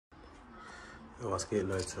Was geht,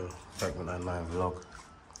 Leute? Back mit einem neuen Vlog.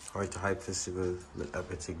 Heute HypeFestival mit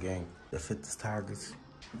RPT Gang. Der Fit des Tages.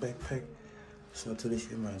 Backpack. Ist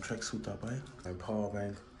natürlich immer ein Tracksuit dabei. Ein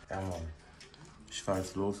Powerbank. Ja, Mann. Ich fahr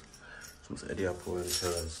jetzt los. Ich muss Eddie abholen. Ich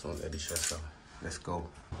höre es und Eddie Schwester. Let's go.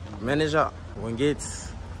 Manager, wohin geht's?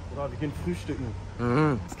 Oder wir gehen frühstücken.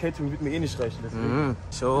 Mhm. Das Catering wird mir eh nicht reichen. Deswegen. Mhm.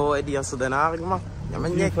 So, Eddie, hast du deine Haare gemacht? Ja, Auf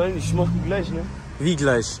jeden Fall, ich mach die gleich, ne? Wie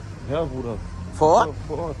gleich? Ja, Bruder. Vor Ort? Ja,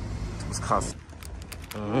 vor Ort. Das ist krass.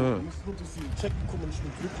 Mhm. Ich muss die checken, guck mal, ich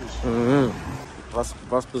bin glücklich. Mhm.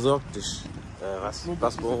 Was besorgt dich?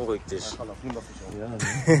 Was beunruhigt dich? Ja.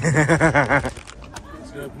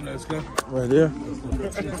 Alles klar. Bei dir?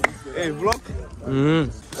 Ey, Vlog?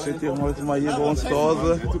 Mhm. Steht hier heute mal hier bei uns zu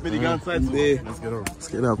Hause. Tut mir die ganze Zeit so. Nee. Was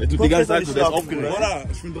geht ab? Er tut die ganze Zeit so, der ist aufgeregt.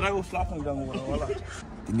 Ich bin 3 Uhr schlafen gegangen, oder?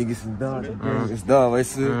 Die Niggas sind da, die Gang ist da,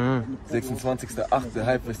 weißt du? 26.8.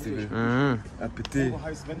 HypeFestival. RPT.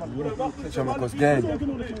 Chamakos Gang.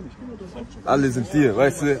 Alle sind hier,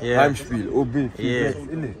 weißt du? Yeah. Heimspiel, OB, Yeah.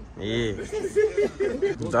 inne. Yeah.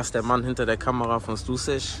 Das ist der Mann hinter der Kamera von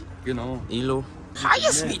Stusech. Genau. Ilo.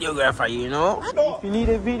 Highest videographer, you know? If you need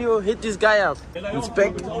a video, hit this guy up.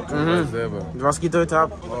 Inspect. Selber. Was geht heute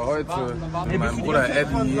ab? Heute mit meinem Bruder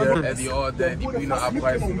Eddie hier, Eddie all day die Bühne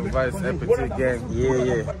abreißen, du weißt, RPT Gang. Yeah,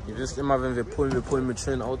 yeah. Ihr wisst immer, wenn wir pullen mit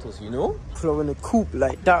schönen Autos, you know? Pull in a coupe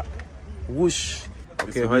like that. Whoosh.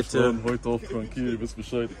 Okay, heute auf tranquil, ihr wisst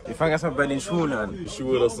Bescheid. wir fangen erstmal bei den Schuhen an. Die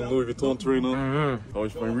Schuhe, das sind Louis Vuitton Trainer. Habe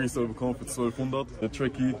ich beim Resale bekommen für 1200. Der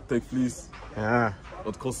Tracky, Tech Fleece. Ja.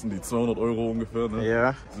 Was kosten die? 200 Euro ungefähr, ne?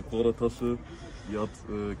 Ja. Diese Vordertasche, die hat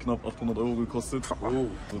knapp 800 Euro gekostet. Oh.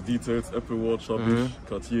 So Details, Apple Watch habe ich,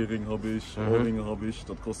 Cartier-Ring habe ich, Ohrringe habe ich.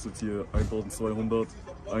 Das kostet hier 1200,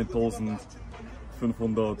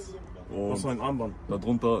 1500. Und Was ist ein Armband?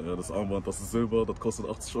 darunter, ja, das Armband, das ist Silber, das kostet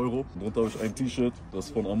 80 Euro. Darunter habe ich ein T-Shirt, das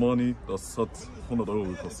ist von Armani, das hat 100 Euro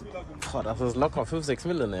gekostet. Boah, das ist locker 5, 6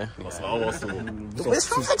 Mille, ne? Das war aber so. Du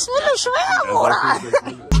bist 5, 6 Mille schwer, Bruder!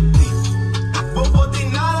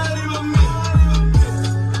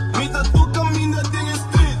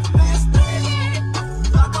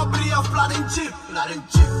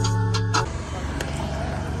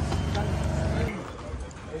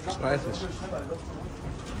 Ich weiß nicht.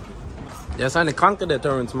 Der ist eine Kranke, der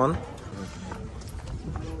Terrence, Mann.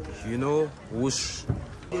 You know, whoosh.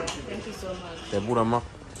 Der Bruder macht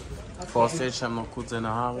vor Stage haben noch kurz seine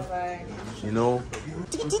Haare. You know.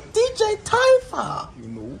 DJ Typha.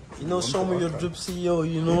 You know, show me your drip CEO,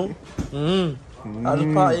 you know. Also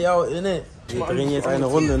Party out, innit? Wir drehen jetzt eine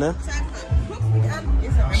Runde, ne?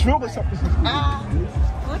 Ich schwöre, ich hab dich nicht.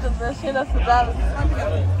 Gut, und sehr schön, dass du da bist.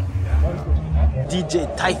 DJ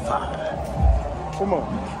Typha. Guck mal,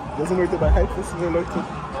 wir sind heute bei HypeFestival, Leute.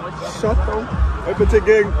 Shutdown, RPT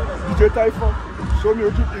Gang, DJ Typha, Show Me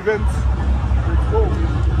Your Drip Events. Let's go.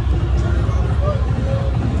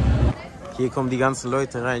 Hier kommen die ganzen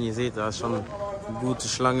Leute rein, ihr seht, da ist schon eine gute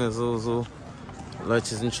Schlange, so.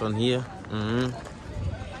 Leute sind schon hier.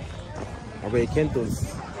 Aber ihr kennt uns.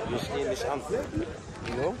 Wir stehen nicht an.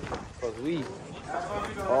 You know? Because we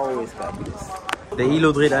always got this. Der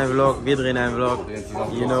Ilo dreht einen Vlog, wir drehen einen Vlog.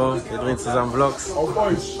 You know, wir drehen zusammen Vlogs. Auf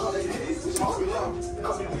euch!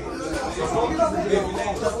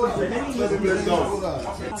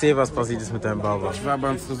 Erzähl, was passiert ist mit deinem Barber. Ich war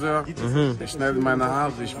beim Friseur, ich schneide meine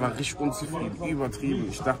Haare, ich war richtig unzufrieden, übertrieben.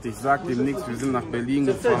 Ich dachte, ich sag dem nichts, wir sind nach Berlin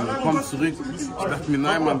gefahren, wir kommen zurück. Ich dachte mir,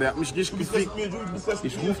 nein Mann, der hat mich richtig gefickt.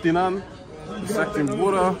 Ich rufe den an, ich sag dem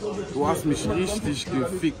Bruder, du hast mich richtig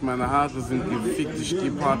gefickt, meine Haare sind gefickt, ich geh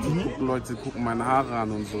Party gucken, Leute gucken meine Haare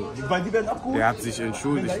an und so. Der hat sich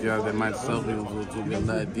entschuldigt, ja, der meint sorry und so, tut mir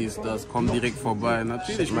leid, dies, das, komm direkt vorbei.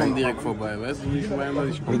 Natürlich, komm direkt vorbei, weißt du, wie ich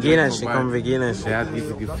meine? Wir gehen nicht, komm, wir gehen nicht. Der hat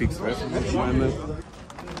diese gefixt, weißt du, wie ich meine? Ey,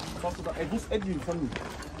 wo ist Eddie von mir?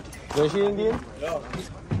 Soll ich hingehen? Ja.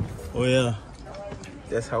 Oh ja.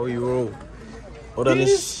 That's how we roll. Oder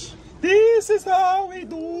nicht? This is how we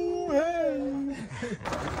do it.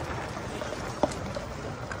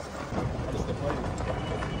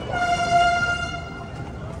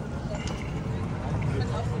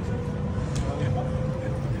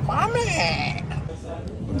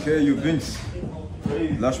 Okay, Jungs,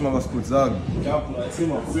 lass mal was kurz sagen. Ja, erzähl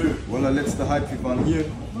mal. Wallah, letzte Hype, wir waren hier.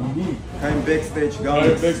 Kein Backstage, gar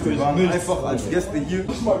nichts. Wir waren nichts. einfach als Gäste hier.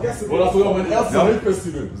 Boah, das war sogar mein erstes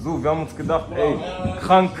HypeFestival. So, wir haben uns gedacht, ey,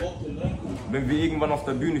 krank, wenn wir irgendwann auf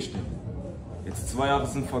der Bühne stehen. Jetzt 2 Jahre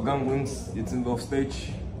sind vergangen uns, jetzt sind wir auf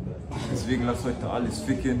Stage. Deswegen lasst heute alles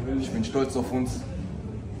ficken. Ich bin stolz auf uns.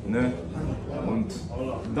 Ne? Und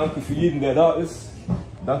danke für jeden, der da ist.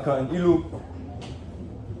 Danke an Ilo.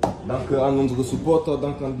 Danke an unsere Supporter,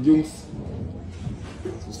 danke an die Jungs.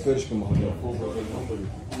 Das ist fertig gemacht, ja.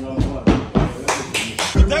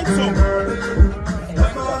 Dein Song!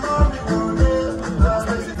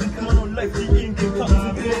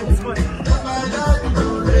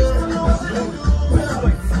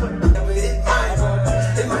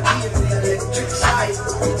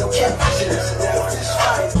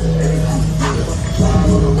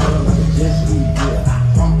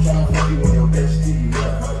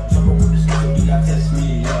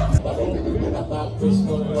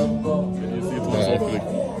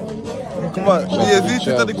 Guck mal, wie ihr seht,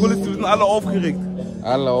 hinter der Kulisse, wir sind alle aufgeregt.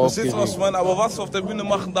 Alle aufgeregt. Verstehst du, was ich meine? Aber was wir auf der Bühne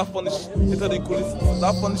machen, darf man nicht hinter den Kulissen,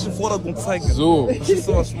 darf man nicht im Vordergrund zeigen. So. Verstehst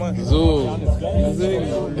du, was ich meine? So.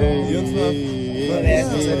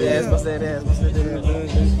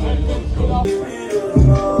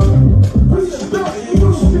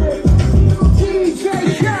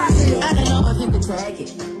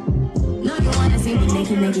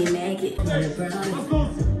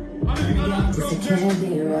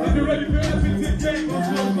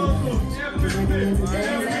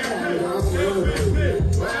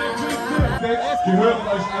 Gehört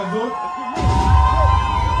euch also.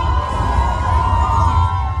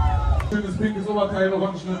 Schönes pinkes Oberteil,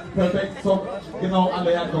 Orangenschnitt, perfekt, Song. Genau, alle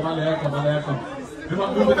herkommen, alle herkommen, alle herkommen. Wir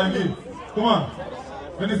machen nur mit Energie. Guck mal,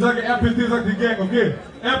 wenn ich sage RPT, sagt die Gang, okay?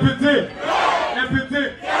 RPT! RPT!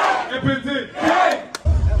 RPT! Gang!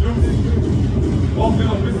 Jungs, brauchen wir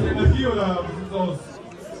noch ein bisschen Energie oder wie sieht's aus?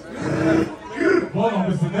 Brauchen noch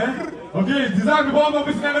ein bisschen, ne? Okay, die sagen, wir brauchen noch ein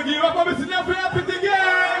bisschen Energie. Mach mal ein bisschen mehr für RPT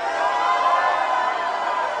Gang!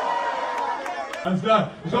 Alles klar,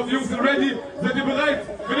 ich hoffe, die Jungs sind ready. Seid ihr bereit?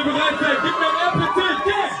 Wenn ihr bereit seid, gib mir ein RPT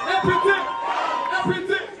Gang! RPT!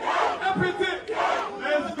 RPT! RPT!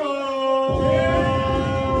 Let's go!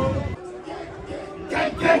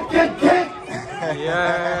 Gang, gang, gang, gang!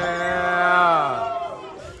 Yeah!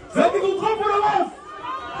 Seid ihr gut drauf oder was?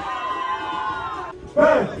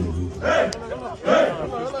 Hey! Hey! Hey!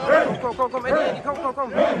 Hey! Komm, Eddie, komm.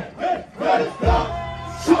 Hey! Hey! Alles klar!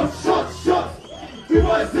 Schuss, Schuss, Schuss!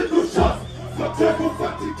 Überall sind nur Schuss! Fuck Jack und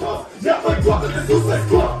fuck die Toss! Ja, mein Gott, das ist Suicide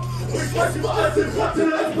Squad! Und ich weiß, überall sind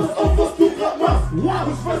Ratten, also pass auf, was du grad machst! Wow!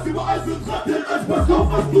 Ich weiß, überall sind Ratten, also pass auf,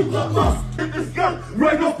 was du grad machst! It is gun,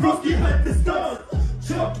 right off, Broski, halt ist da!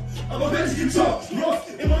 Chop, aber wenn ich ihn chop, Ross,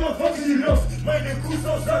 immer noch fuck ich die Luft! Meine Kuss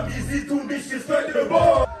aussagen, wie sie tun, mich ist straight in the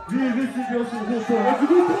ball! Wie wichtig ist das so? Also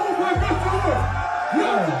gut drauf, mein Gott!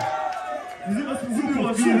 Ja! Wir sind was für super,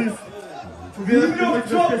 was hier ist! Wir sind auf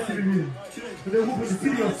Chop! Und der Rufe ist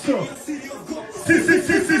City of Chop!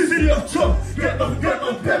 City of Chop! Get on,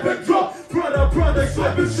 pepper drop! Prada, ich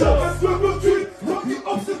schreibe Shop! Was für ein Tweet! Rocky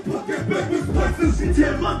Ops und Pocket Back mit Prices! Sieht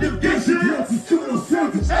hier Mann im Gangster! Jetzt ist schon aus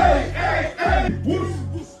Service! Ey!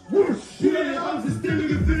 Wusch! Hier haben sie Stille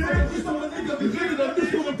gesehen! Ich sag mal, Digga, wir reden da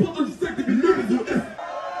nicht um ein Pott und ich denke, wie Lüge so ist!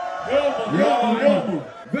 Ja, Mann!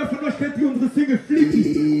 Wer von euch kennt die unsere Single Fleeky?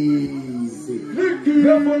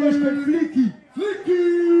 Wer von euch kennt Fleeky?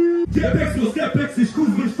 Der Bex, ich kuss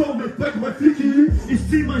mich vor mit Back mein Fleeky. Ich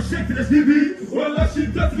zieh mein Scheck für das Libi und lass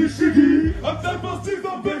ihn das wie Schicki. Am Tag was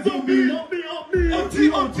dieser Benzomi.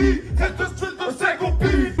 Anti, hättest du das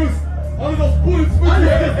Psychopie. Alle auf Puls,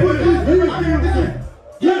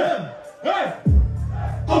 yeah, hey.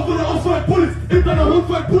 Auf oder ausfall Bullets, in deiner Hund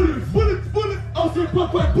fall Bullets. Aus dem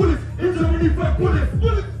Kopf fall Bullets, in der Uni fall Bullets.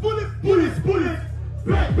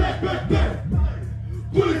 Back.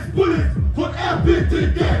 Bullets von RPT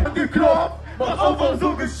Gang gekloppt, mach auf und so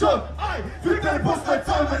geschockt. Ey, für dein Bus ein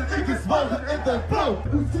Zahl, wenn Dickes waren in dein Blau.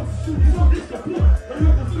 Und das ist nicht kaputt, dann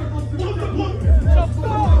hört das Glück aus dem Untergrund.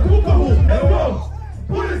 Opa hoch,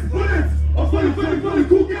 Bullets, auf volle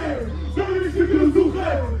Kugel. Soll ich nicht mit dir suchen,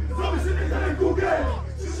 soll ich nicht deine Kugel.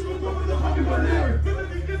 Zwischen und Kopf noch am Überleben, wenn du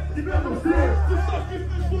die Gifte, die werden noch sehen. Du sagst, gibt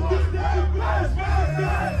nicht von dir, der Preis,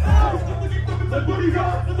 sein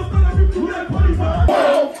Bodyguard, und auf deiner Hüfte, der Bodyguard.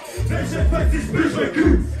 Welcher Fakt, ich bin mein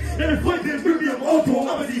Kühl. Deine Freundin mit mir im Auto,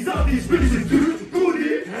 aber die sagen, ich bin nicht im Tür.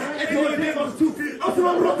 Goodie, der macht zu viel. Außer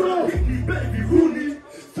am Rotter, die Baby Rooney.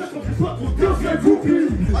 Verkauf den Spot und das ist kein Groupie.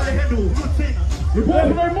 Alle Hände hoch, nur Zehner. Wir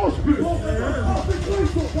brauchen ein Moshpit.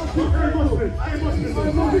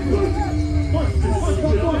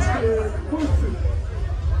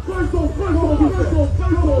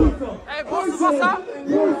 Ey, brauchst du Wasser?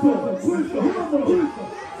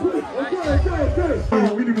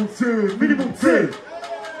 Minimum 10.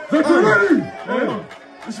 Seid ihr ready?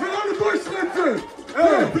 Ich will alle durchrennen. 3,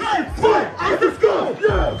 2, 1, let's go!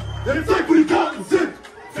 Jetzt zeig, wo die Karten sind.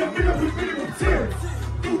 Für Minimum 10.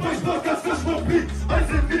 Dubai Podcast, Flash von Beat. Alle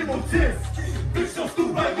sind Minimum 10. Bitch auf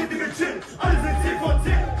Dubai, mit dem Chill. Alle sind 10 von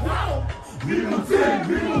 10. Wow! Minimum 10.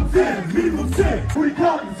 Wo die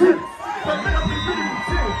Karten sind. Für Minimum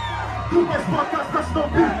 10. Du weißt, Podcast, das ist noch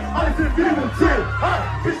Bild. Alle sind Minimum 10.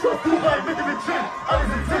 Ich schaue Dubai mit dem Chin. Alle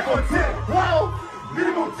sind 10 von 10. Wow.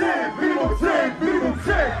 Minimum 10, Minimum 10, Minimum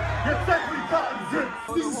 10. Jetzt zeig, wo die Karten sind.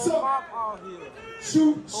 Diesen Song. Chou,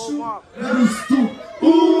 chou, bist du.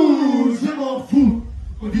 Je m'en fous.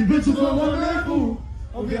 Und die Bitches wollen Rendezvous.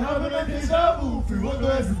 Und wir haben ein Déjà-vu. Für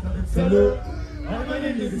Wunder ist es eine Zelle.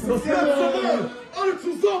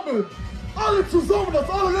 Alle zusammen, das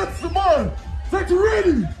allerletzte Mal. Seid ihr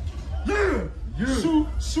ready? Yeah. Chou,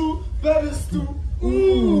 chou, wer bist du?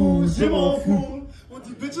 Je m'en fous. Und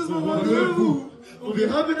die Bitches wollen Rendezvous. Und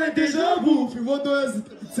wir haben ein Déjà-vu. Für Wunder ist es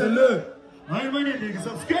eine Zelle. All meine Niggas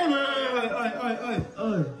am Scammer.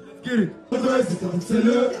 Get it. Wunder ist es eine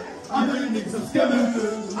Zelle. All meine Niggas am Scammer.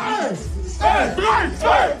 3, 2,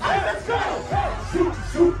 1, let's go! Chou,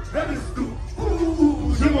 chou, wer bist du?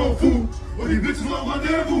 Je m'en fous. Und die Bitches wollen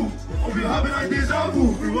Rendezvous. Und wir haben ein Déjà-vu.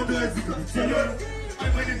 Wir wollen es nicht ganz Zelle.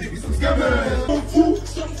 Einfach den Niggas am Scammer.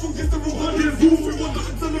 Stand von gestern wo Rendezvous. Wir wollen doch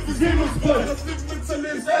in Zelle, wir sehen uns bald. Das Leben in Zelle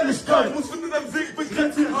ist Ehrlichkeit. Muss finden deinem Weg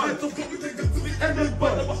begrenzt den Halt. Doch komm, ich denke, du nicht endet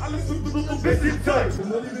bald. Aber alles wird nur noch ein bisschen Zeit.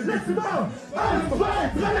 Letzte Mal. 1, 2,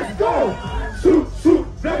 3, let's go! Chou, chou,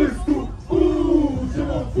 wer bist du? Je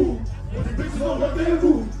m'en fous. Und die Bitches wollen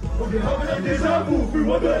Rendezvous. Und wir haben ein Déjà-vu. Wir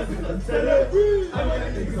wollen es nicht ganz Zelle. Einmal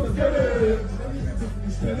den Niggas am Scammer.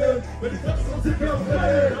 Wenn ich das so sind wir auf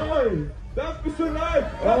Reihe. Dankeschön live.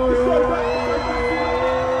 Dankeschön live.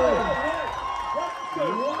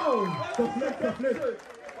 Wow. Komplett.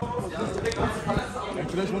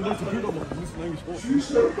 Vielleicht mal Leute Bilder machen, wir müssen eigentlich raus.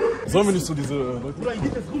 Sollen wir nicht so diese Leute? Bruder,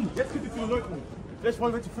 geht jetzt rum. Jetzt geht es viele Leute rum. Vielleicht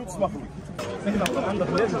wollen welche Fotos machen.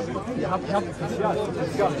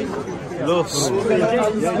 Los.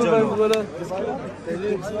 Ja, mein Bruder.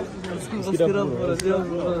 Was geht ab, Bruder?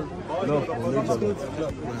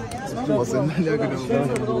 Was sind denn da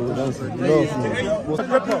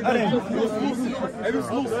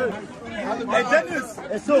Ey, Dennis!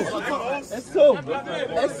 Es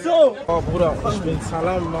so! Oh Bruder, ich bin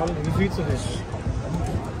Salam, Mann. Wie fühlst du dich?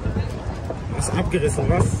 Ist abgerissen,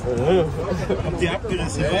 was? Habt ihr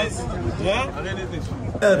abgerissen, was? Ja?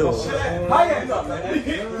 Ja, du.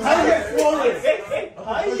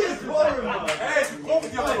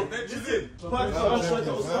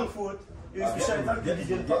 Veranstalter aus Frankfurt. Ihr wisst Bescheid,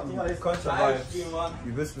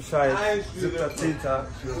 Ihr wisst Bescheid, 7.10.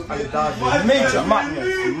 Alle da sind. Major,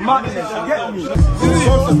 Madness, get me.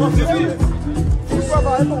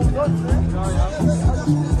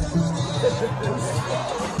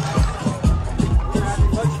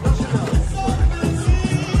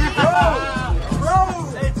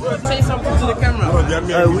 Say something to the camera.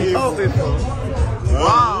 We open.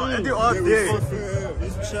 Wow, and you all day.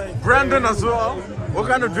 Brandon as well. What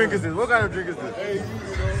kind of drink is this?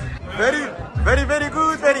 Very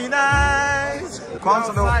good, very nice.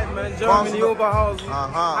 Outside, man. Germany, Oberhausen.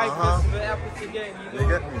 HypeFestival, RPT Gang. You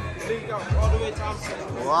get me? Link up all the way to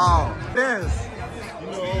Amsterdam. Wow. Yes.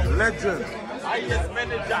 Legend. highest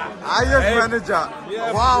manager. Manager.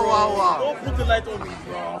 Yeah, wow. Don't put the light on me,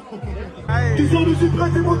 bro. Die Sonne ist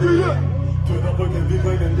breit im Modell.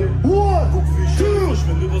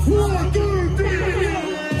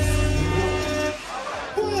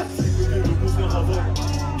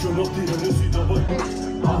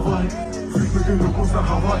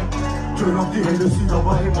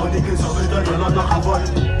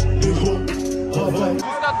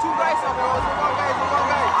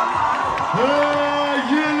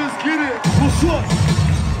 Yeah, let's get it. What's up?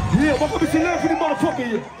 Yeah, mach ein bisschen Lärm für die Motherfucker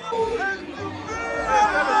hier.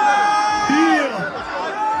 Yeah.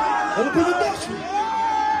 On peut le marcher.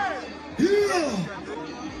 Yeah.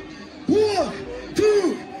 1,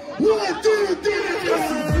 2, 1, 2, 3.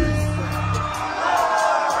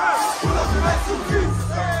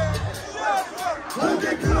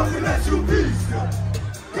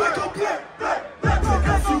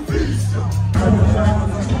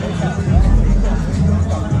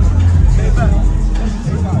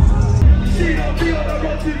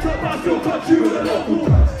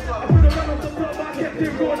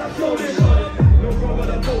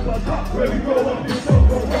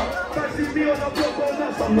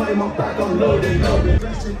 I'm not in my back, I'm loading.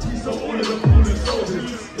 So all of the pool is loaded.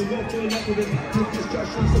 The road turn up with a took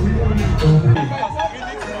distraction, so we want it.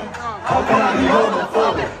 How can I be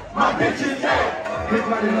homophobic? My bitch is dead. Big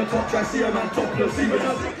man in the top, I see a man topless, even a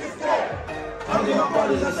I see my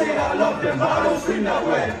brothers, I say that I love them, but I don't scream that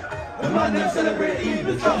way. The man them celebrate Eid,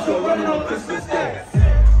 the drums go running on Christmas Day.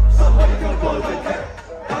 Somebody can close the cap.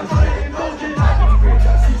 I'm trying to indulge in that.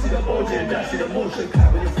 See the bulging, that see the motion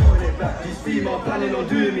clap when you're throwing it back. These female planning on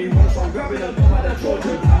doing me once I'm grabbing them by the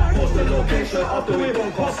Trojan. Post the location after we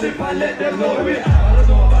don't slip and let them know it. I don't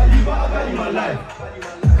know about you, but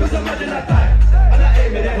that time. And I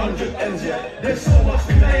aim at 100 ends, yeah. There's so much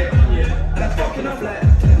we made.